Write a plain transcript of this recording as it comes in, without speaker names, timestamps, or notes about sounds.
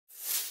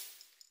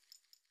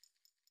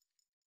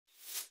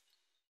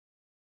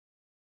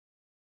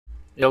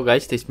Yo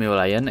guys, this is me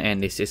Lion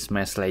and this is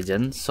Smash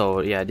Legends. So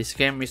yeah, this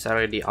game is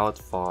already out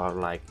for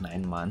like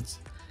 9 months.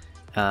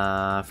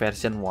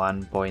 Version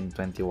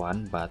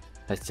 1.21, but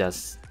let's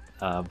just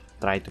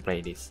try to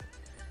play this.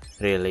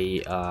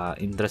 Really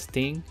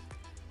interesting,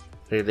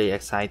 really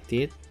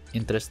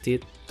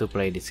interested to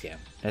play this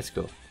game. Let's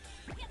go.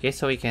 Okay,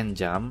 so we can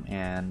jump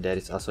and there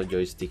is also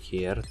joystick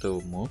here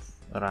to move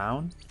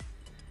around.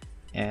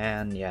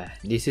 And yeah,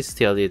 this is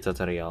still the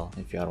tutorial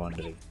if you are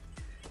wondering.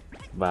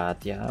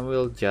 But yeah, I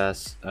will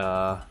just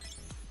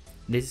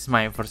this is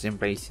my first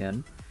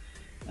impression.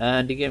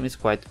 The game is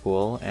quite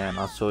cool and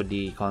also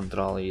the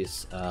control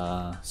is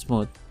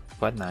smooth,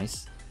 quite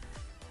nice.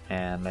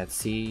 And let's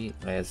see,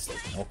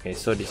 okay,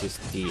 so this is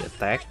the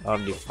attack or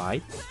the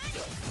fight.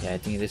 Yeah, I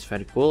think it is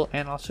very cool.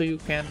 And also you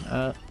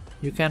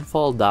can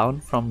fall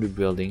down from the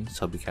building,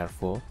 so be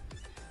careful.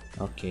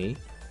 Okay,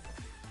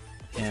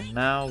 and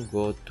now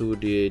go to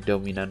the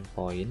dominant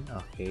point.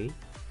 Okay,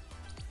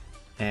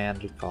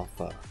 and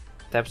recover.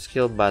 Tap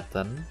skill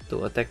button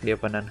to attack the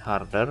opponent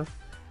harder.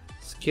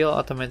 Skill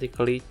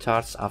automatically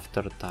charge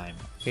after time.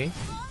 Okay,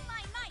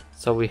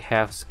 so we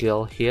have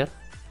skill here,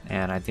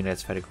 and I think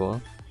that's very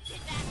cool.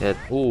 That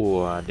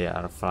they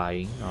are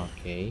flying.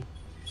 Okay,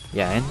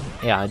 yeah, and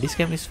yeah, this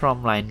game is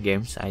from Line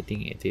Games. I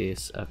think it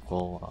is a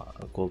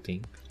cool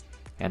thing,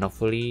 and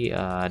hopefully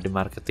the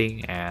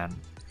marketing and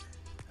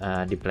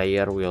the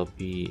player will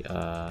be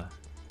a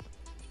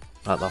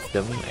lot of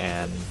them,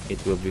 and it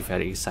will be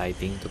very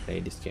exciting to play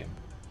this game.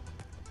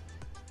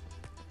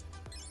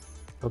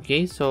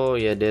 Okay, so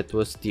yeah, that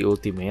was the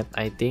ultimate,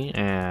 I think,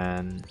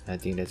 and I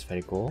think that's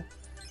very cool.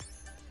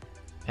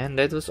 And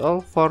that was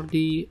all for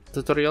the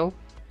tutorial.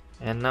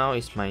 And now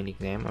is my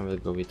nickname. I will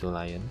go with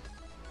Lion.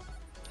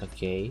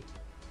 Okay.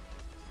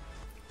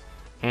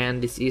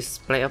 And this is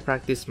play a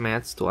practice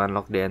match to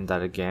unlock the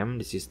entire game.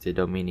 This is the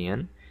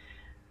Dominion.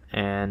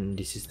 And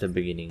this is the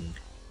beginning.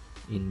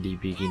 In the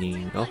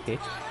beginning, okay.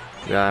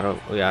 We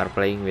are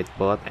playing with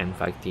bot and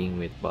fighting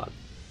with bot.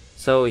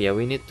 So yeah,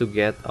 we need to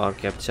get or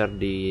capture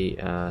the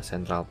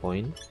central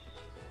point.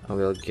 I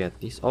will get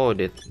this. Oh,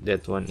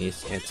 that one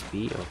is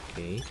HP.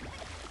 Okay,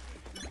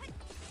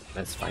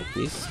 let's fight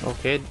this.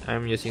 Okay,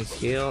 I'm using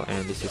skill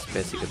and this is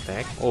basic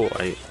attack. Oh,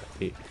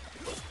 okay.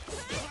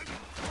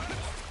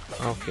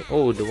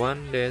 Oh, the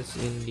one that's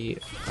in the,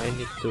 I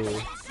need to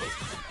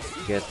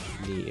get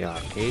the, yeah,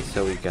 okay,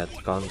 so we got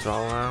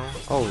control now.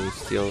 Oh, we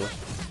still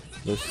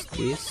lose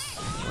this.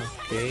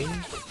 Okay,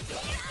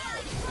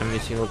 I'm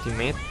using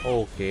ultimate.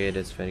 Okay,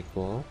 that's very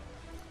cool.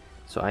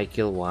 So I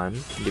kill one,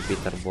 the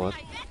Peter bot,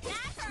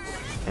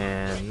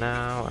 and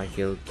now I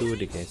kill two,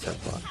 the Kaiser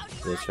bot.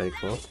 That's very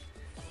cool.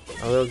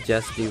 I will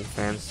just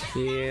defense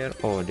here.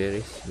 Oh, there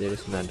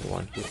is another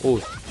one here. Oh,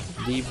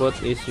 the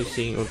bot is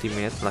using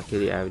ultimate.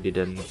 Luckily, I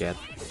didn't get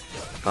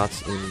caught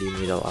in the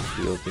middle of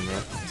the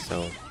ultimate.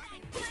 So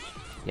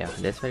yeah,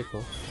 that's very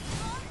cool.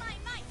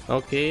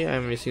 Okay,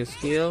 I'm using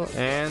skill,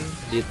 and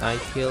did I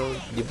kill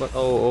the bot?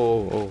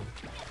 Oh.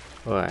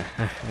 Oh,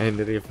 I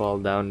nearly fall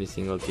down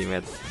using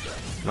ultimate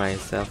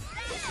myself.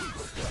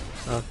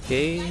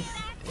 Okay,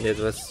 that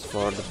was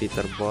for the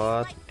Peter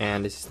bot,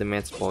 and this is the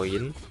match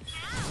point.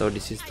 So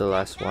this is the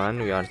last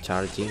one. We are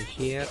charging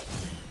here,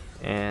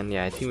 and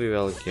yeah, I think we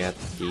will get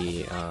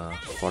the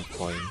 4th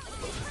point.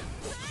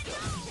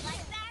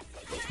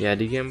 Yeah,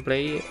 the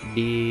gameplay,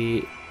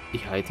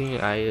 I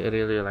think I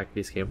really like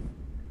this game.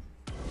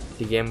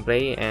 The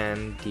gameplay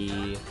and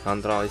the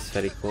control is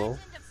very cool.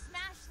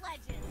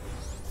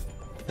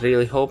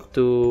 Really hope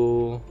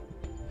to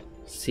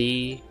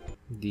see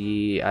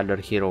the other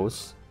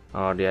heroes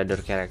or the other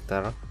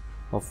character.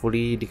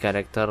 Hopefully the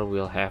character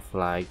will have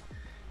like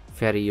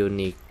very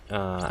unique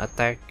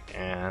attack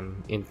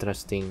and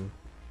interesting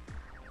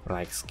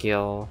like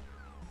skill,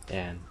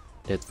 and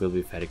that will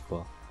be very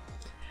cool.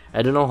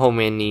 I don't know how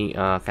many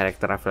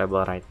character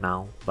available right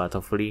now, but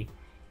hopefully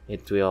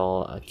it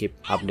will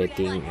keep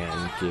updating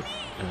and keep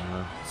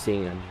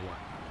seeing a new one.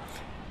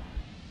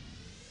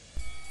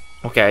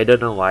 Okay, I don't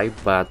know why,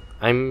 but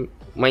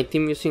my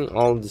team using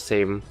all the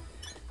same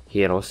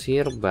heroes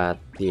here, but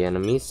the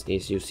enemies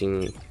is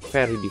using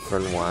very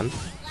different one.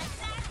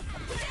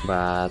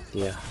 But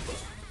yeah,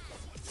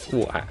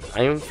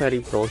 I am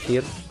very pro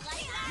here.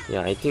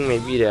 Yeah, I think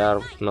maybe they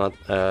are not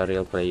a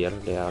real player,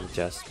 they are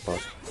just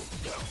bot.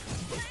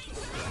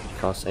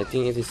 Because I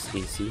think it is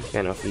easy,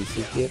 kind of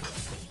easy here.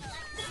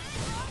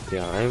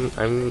 Yeah,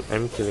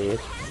 I'm killing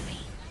it.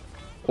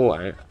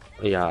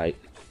 Oh,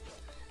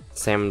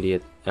 Sam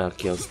did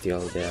kill steal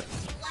there.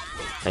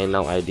 I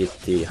know I did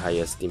the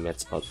highest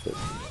damage output.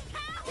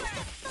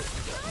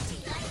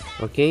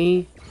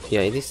 Okay,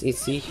 yeah, it is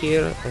easy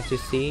here as you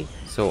see.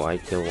 So I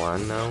kill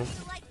one now,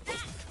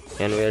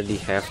 and we already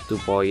have 2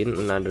 point,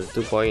 another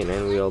 2 point,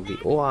 and we'll be.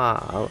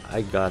 Wow,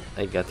 I got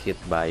hit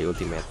by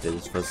ultimate.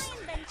 This was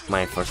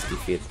my first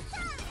defeat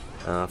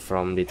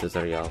from the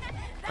tutorial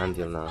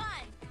until now.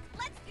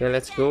 Okay,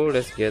 let's go.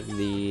 Let's get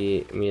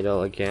the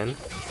middle again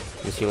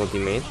using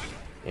ultimate,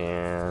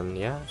 and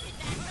yeah.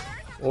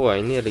 Oh,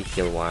 I nearly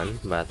kill one,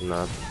 but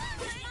not.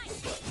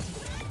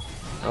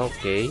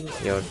 Okay,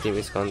 your team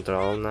is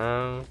controlled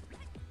now.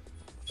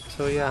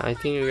 So yeah, I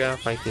think we are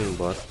fighting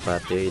bot,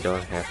 but they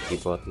don't have the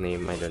bot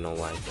name. I don't know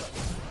why.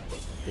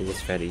 It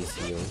is very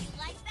easy.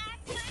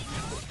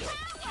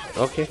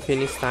 Okay,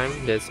 finish time.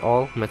 That's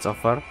all. Match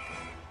over.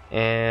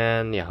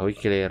 And yeah, we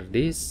clear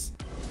this.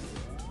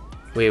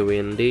 We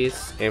win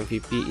this.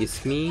 MVP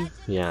is me.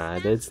 Yeah,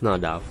 that's no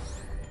doubt.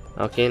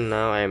 Okay,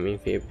 now I'm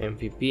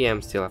MVP.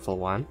 I'm still level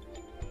 1.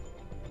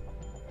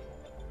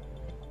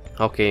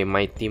 Okay,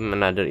 my team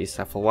another is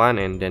level 1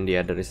 and then the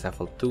other is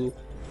level 2.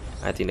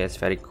 I think that's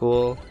very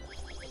cool.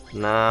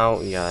 Now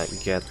yeah,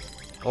 get,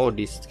 oh,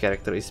 this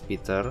character is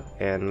Peter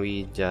and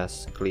we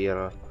just clear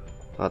a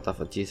lot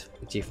of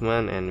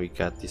achievement and we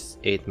got these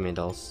 8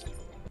 medals.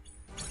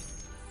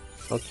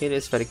 Okay,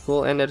 that's very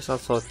cool. And there's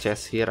also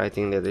chest here. I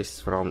think that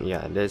is from,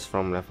 yeah, that is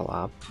from level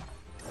up.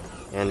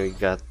 And we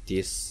got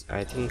this,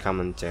 I think,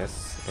 common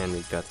chest, and we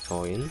got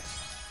coins,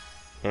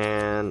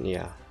 and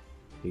yeah,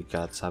 we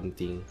got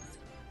something,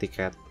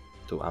 ticket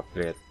to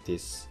upgrade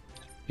this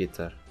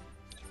Peter.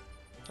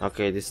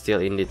 Okay, this is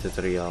still in the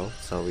tutorial,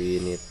 so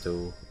we need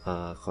to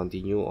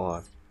continue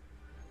or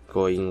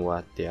going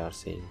what they are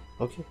saying.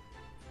 Okay,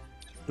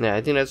 yeah,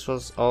 I think that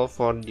was all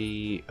for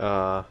the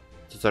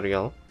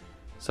tutorial.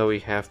 So we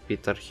have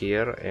Peter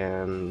here,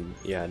 and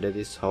yeah, that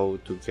is how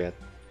to get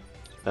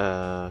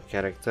a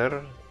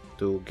character,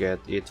 to get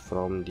it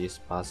from this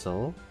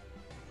puzzle.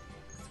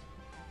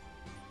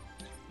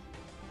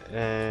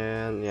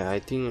 And yeah, I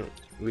think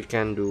we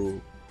can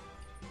do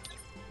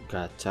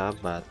gacha,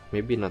 but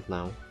maybe not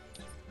now.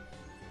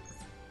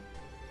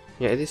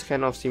 Yeah, it is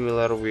kind of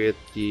similar with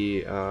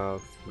the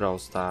Brawl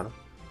Star,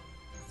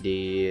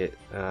 the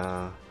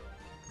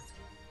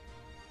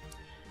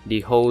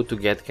how to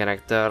get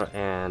character,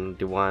 and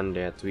the one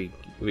that we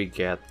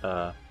get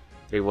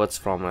rewards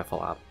from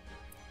level up.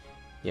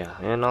 Yeah,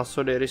 and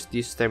also there is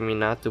this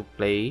stamina to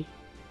play,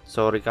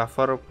 so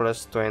recover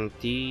plus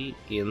 20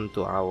 in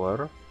 2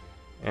 hours.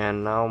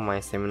 And now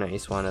my stamina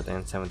is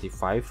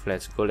 175.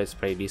 Let's go, let's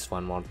play this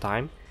one more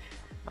time.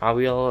 I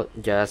will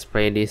just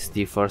play this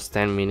the first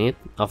 10 minutes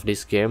of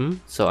this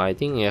game. So I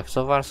think, yeah,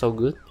 so far so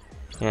good,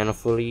 and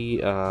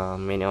hopefully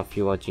many of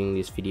you watching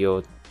this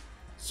video,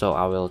 so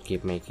I will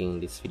keep making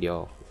this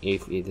video.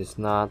 If it is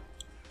not,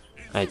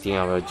 I think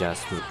I will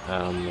just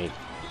make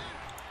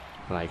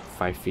like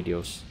 5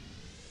 videos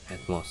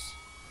at most,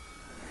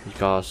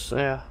 because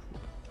yeah,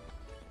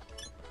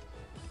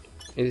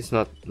 it is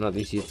not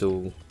easy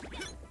to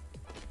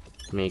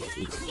make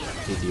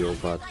video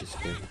about this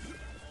game,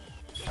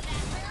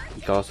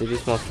 because it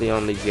is mostly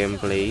only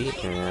gameplay,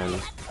 and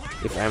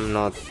if I'm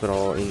not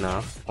pro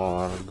enough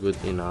or good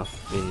enough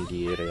in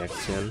the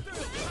reaction,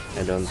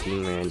 I don't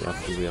think many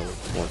of you will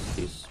watch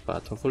this.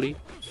 But hopefully,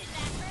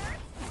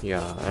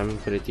 yeah, I'm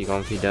pretty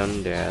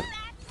confident that,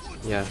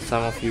 yeah,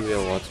 some of you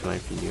will watch my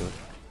video.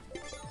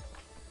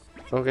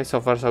 Okay,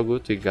 so far so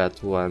good. We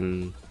got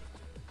one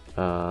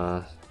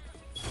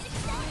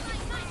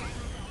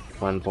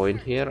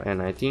point here,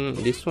 and I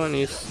think this one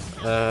is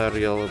a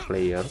real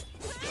player,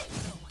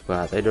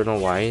 but I don't know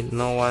why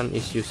no one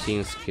is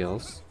using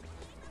skills.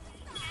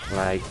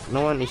 Like,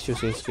 no one is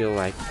using skill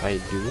like I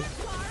do.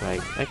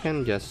 Like, I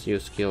can just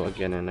use skill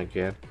again and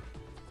again,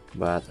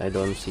 but I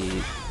don't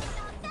see.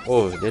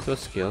 Oh, that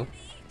was skill.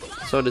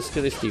 So the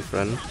skill is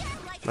different.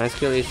 My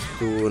skill is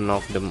to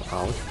knock them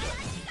out,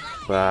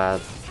 but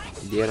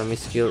the enemy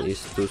skill is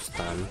to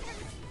stun.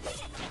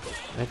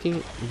 I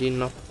think the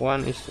knock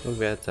one is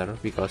better,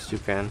 because you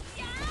can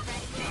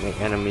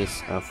make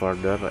enemies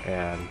further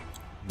and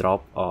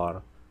drop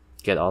or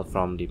get out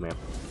from the map.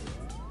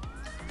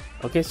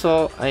 Okay,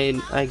 so I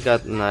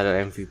got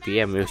another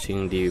MVP. I'm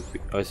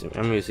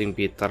using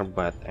Peter,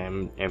 but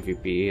I'm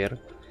MVP here.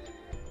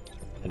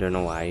 I don't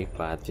know why,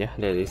 but yeah,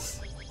 that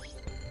is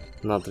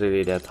not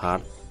really that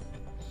hard.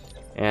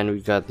 And we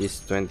got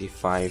this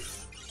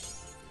 25.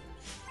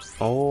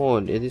 Oh,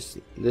 that is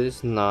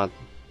not.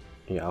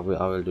 Yeah, I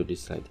will do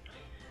this later.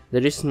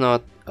 There's no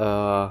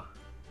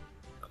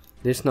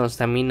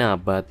stamina,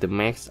 but the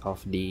max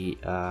of the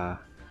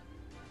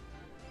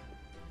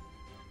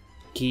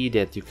key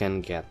that you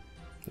can get.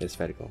 That's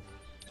very cool.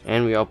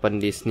 And we open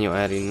this new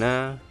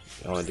arena.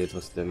 Oh, that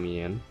was the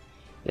minion.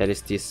 There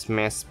is this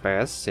smash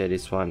pass. Yeah,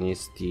 this one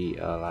is the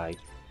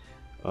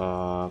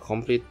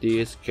complete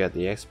this, get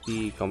the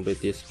XP,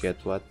 complete this,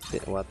 get what,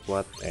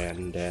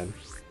 and then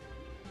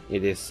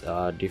it is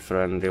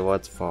different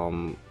rewards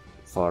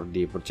for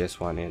the purchase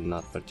one and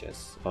not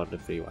purchase, or the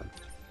free one.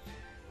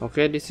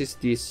 Okay, this is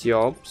the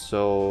shop.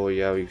 So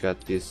yeah, we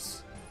got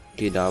this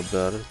key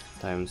doubler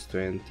times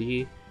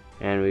 20,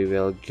 and we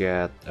will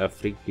get a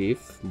free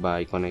gift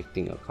by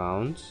connecting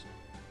accounts.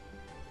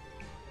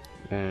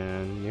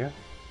 And yeah,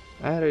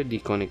 I already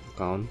connect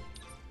account.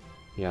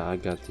 Yeah, I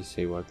got this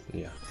reward.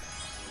 Yeah,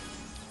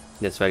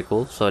 that's very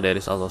cool. So there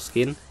is also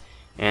skin,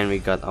 and we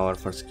got our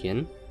first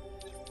skin,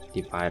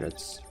 the pirate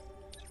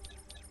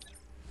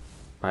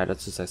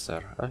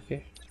successor.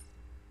 Okay,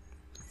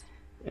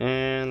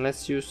 and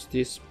let's use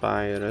these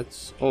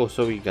pirates. Oh,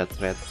 so we got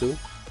red too.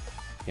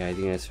 Yeah, I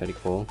think that's very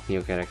cool.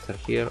 New character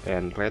here,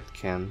 and red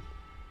can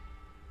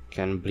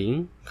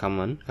blink.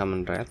 Common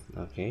red.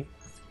 Okay.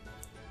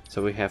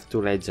 So we have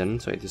 2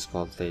 legend, so it is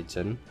called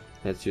legend.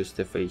 Let's use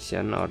the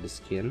fashion or the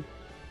skin.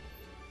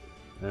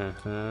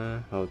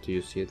 How to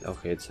use it?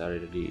 Okay, it's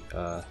already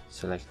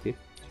selected.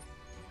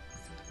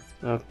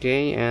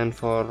 Okay, and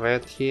for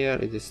red here,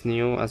 it is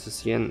new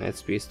assassin.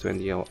 HP is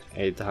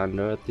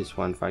 2800. This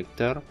one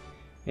fighter.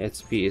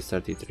 HP is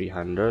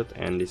 3300,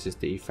 and this is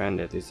the event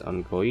that is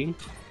ongoing.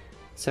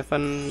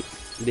 7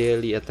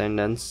 daily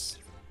attendance,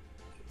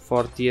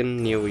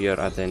 14 New Year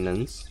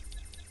attendance.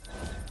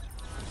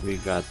 We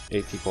got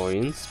 80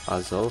 points.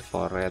 Puzzle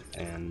for red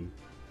and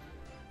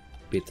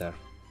Peter.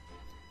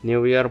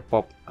 New Year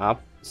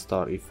pop-up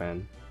store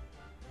event.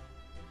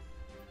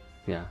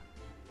 Yeah,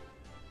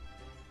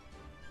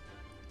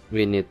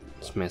 we need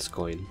smash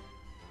coin.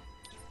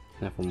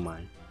 Never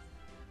mind.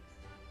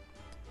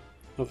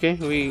 Okay,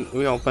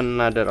 we open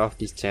another of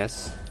these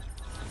chests.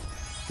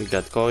 We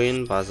got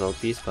coin, puzzle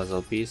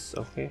piece.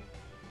 Okay,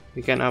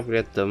 we can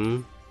upgrade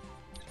them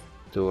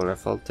to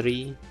level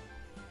 3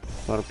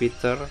 for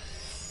Peter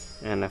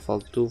and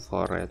level 2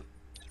 for red.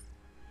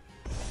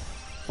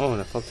 Oh,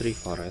 level 3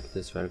 for red,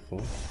 that's very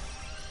cool.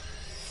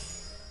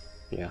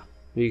 Yeah,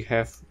 we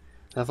have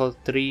level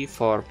 3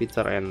 for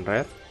Peter and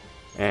red.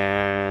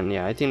 And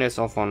yeah, I think that's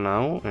all for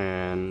now,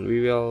 and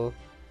we will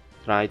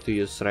try to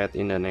use red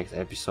in the next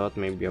episode.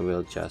 Maybe I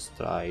will just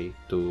try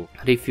to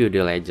review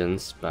the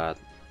legends, but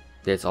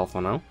that's all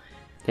for now.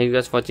 Thank you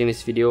guys for watching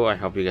this video. I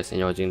hope you guys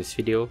enjoy watching this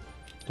video.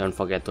 Don't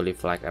forget to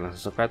leave a like and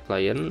subscribe,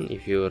 client.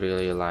 If you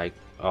really like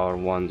or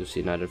want to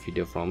see another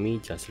video from me,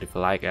 just leave a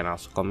like and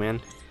also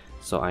comment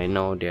so I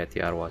know that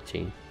you are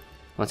watching.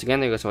 Once again,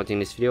 thank you guys for watching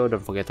this video. Don't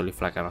forget to leave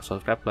a like and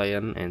subscribe,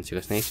 client, and see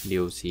you guys next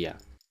video. See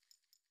ya.